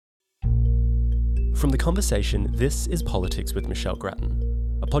From The Conversation, this is Politics with Michelle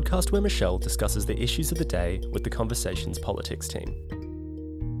Grattan, a podcast where Michelle discusses the issues of the day with The Conversation's politics team.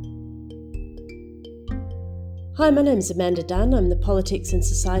 Hi, my name's Amanda Dunn. I'm the Politics and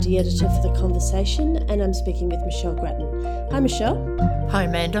Society Editor for The Conversation, and I'm speaking with Michelle Grattan. Hi, Michelle. Hi,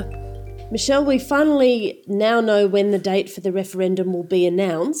 Amanda. Michelle, we finally now know when the date for the referendum will be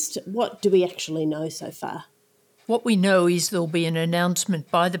announced. What do we actually know so far? What we know is there'll be an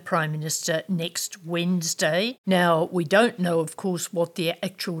announcement by the Prime Minister next Wednesday. Now, we don't know, of course, what the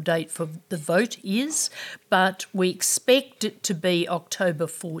actual date for the vote is, but we expect it to be October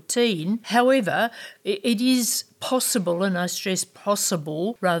 14. However, it is possible, and I stress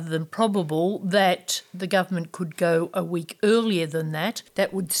possible rather than probable, that the government could go a week earlier than that.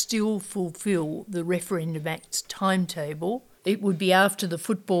 That would still fulfil the Referendum Act's timetable. It would be after the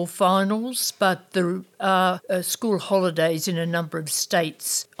football finals, but there are school holidays in a number of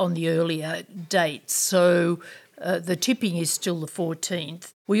states on the earlier dates. So the tipping is still the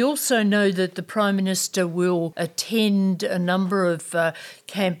 14th. We also know that the Prime Minister will attend a number of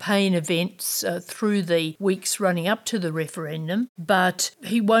campaign events through the weeks running up to the referendum, but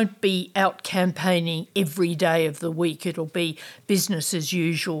he won't be out campaigning every day of the week. It'll be business as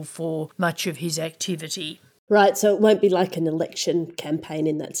usual for much of his activity. Right, so it won't be like an election campaign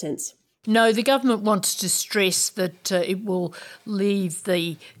in that sense. No, the government wants to stress that it will leave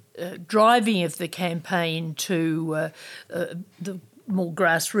the driving of the campaign to the more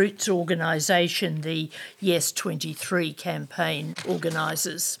grassroots organisation, the Yes 23 campaign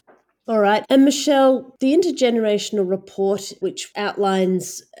organisers. All right. And Michelle, the Intergenerational Report, which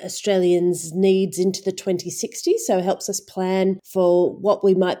outlines Australians' needs into the 2060s, so it helps us plan for what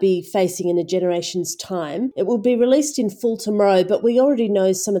we might be facing in a generation's time. It will be released in full tomorrow, but we already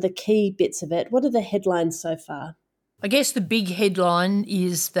know some of the key bits of it. What are the headlines so far? I guess the big headline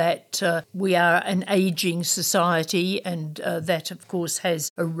is that we are an ageing society, and that, of course,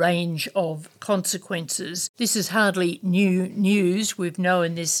 has a range of consequences. This is hardly new news. We've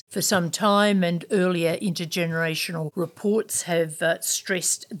known this for some time, and earlier intergenerational reports have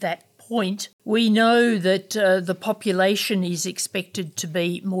stressed that point. We know that the population is expected to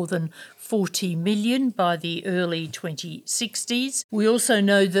be more than 40 million by the early 2060s. We also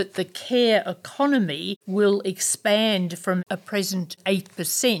know that the care economy will expand from a present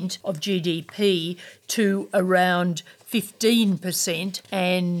 8% of GDP to around 15%,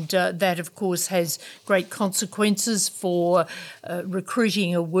 and that, of course, has great consequences for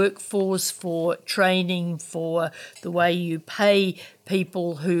recruiting a workforce, for training, for the way you pay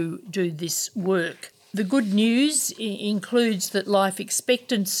people who do this work. The good news includes that life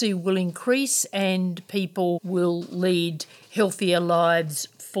expectancy will increase and people will lead healthier lives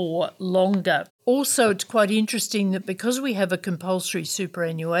for longer. Also, it's quite interesting that because we have a compulsory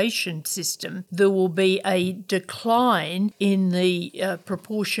superannuation system, there will be a decline in the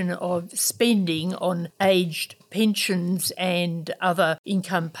proportion of spending on aged pensions and other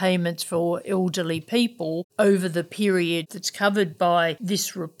income payments for elderly people over the period that's covered by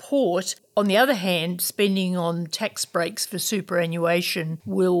this report. On the other hand, spending on tax breaks for superannuation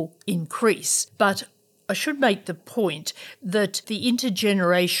will increase. But I should make the point that the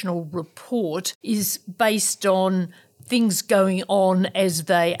Intergenerational Report is based on things going on as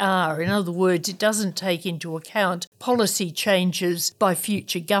they are. In other words, it doesn't take into account policy changes by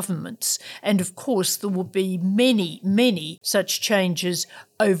future governments. And of course, there will be many such changes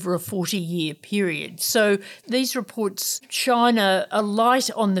over a 40-year period. So these reports shine a light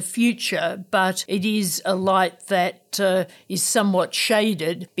on the future, but it is a light that is somewhat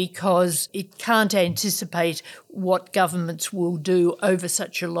shaded because it can't anticipate what governments will do over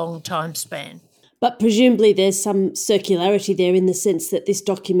such a long time span. But presumably there's some circularity there in the sense that this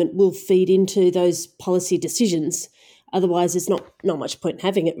document will feed into those policy decisions. Otherwise, there's not much point in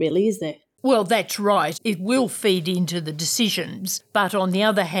having it really, is there? Well, that's right. It will feed into the decisions. But on the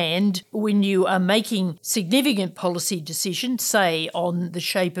other hand, when you are making significant policy decisions, say on the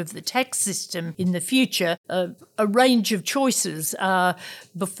shape of the tax system in the future, a range of choices are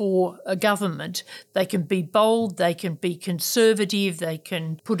before a government. They can be bold, they can be conservative, they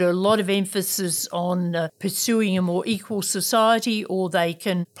can put a lot of emphasis on pursuing a more equal society, or they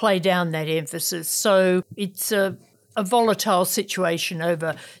can play down that emphasis. So it's a volatile situation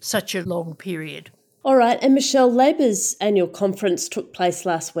over such a long period. All right, and Michelle, Labor's annual conference took place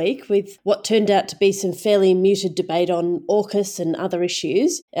last week with what turned out to be some fairly muted debate on AUKUS and other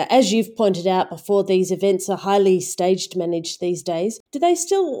issues. As you've pointed out before, these events are highly staged managed these days. Do they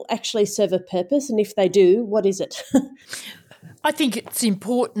still actually serve a purpose? And if they do, what is it? I think it's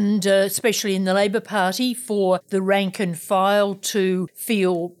important, especially in the Labor Party, for the rank and file to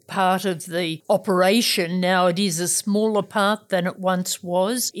feel part of the operation. Now, it is a smaller part than it once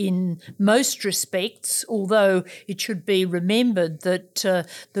was in most respects, although it should be remembered that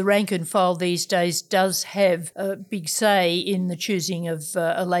the rank and file these days does have a big say in the choosing of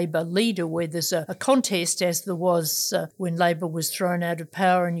a Labor leader, where there's a contest, as there was when Labor was thrown out of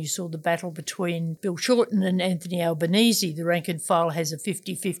power and you saw the battle between Bill Shorten and Anthony Albanese. The rank and file has a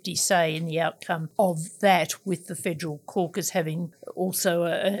 50-50 say in the outcome of that, with the federal caucus having also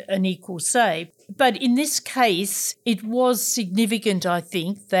an equal say. But in this case, it was significant, I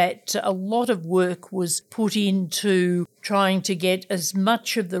think, that a lot of work was put into trying to get as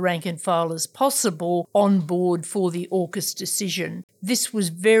much of the rank and file as possible on board for the AUKUS decision. This was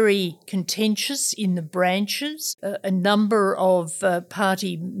very contentious in the branches. A number of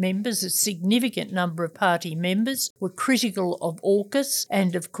party members, a significant number of party members, were critical of AUKUS,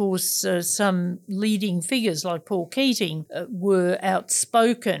 and of course some leading figures like Paul Keating were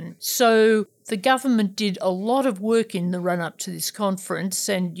outspoken. So the government did a lot of work in the run-up to this conference,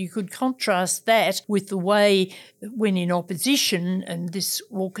 and you could contrast that with the way when in opposition, and this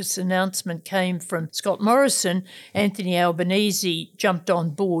AUKUS announcement came from Scott Morrison, Anthony Albanese jumped on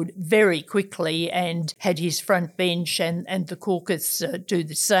board very quickly and had his front bench and the caucus do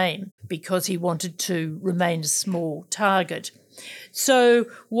the same, because he wanted to remain a small target. So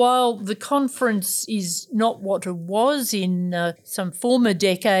while the conference is not what it was in some former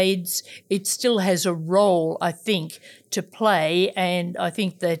decades, it still has a role, I think, to play. And I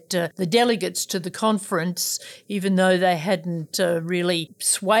think that the delegates to the conference, even though they hadn't really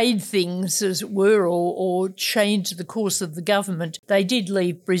swayed things, as it were, or changed the course of the government, they did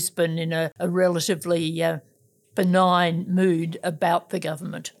leave Brisbane in a relatively benign mood about the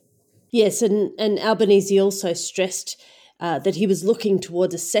government. Yes, and Albanese also stressed that he was looking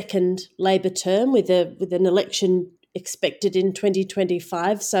towards a second Labor term with an election expected in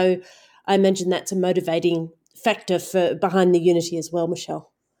 2025. So I imagine that's a motivating factor behind the unity as well,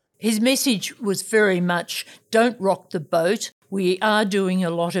 Michelle. His message was very much, don't rock the boat. We are doing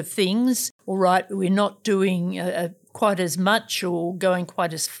a lot of things. All right, we're not doing quite as much or going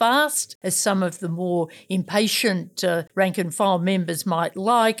quite as fast as some of the more impatient rank and file members might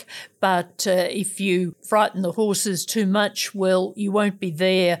like. But if you frighten the horses too much, well, you won't be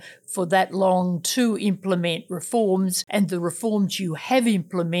there for that long to implement reforms, and the reforms you have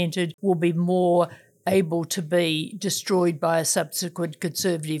implemented will be more able to be destroyed by a subsequent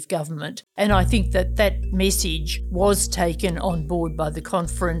Conservative government. And I think that message was taken on board by the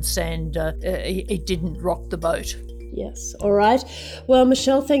conference, and it didn't rock the boat. Yes. All right. Well,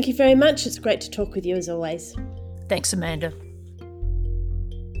 Michelle, thank you very much. It's great to talk with you as always. Thanks, Amanda.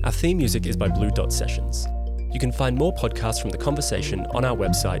 Our theme music is by Blue Dot Sessions. You can find more podcasts from The Conversation on our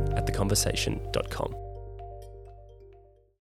website at theconversation.com.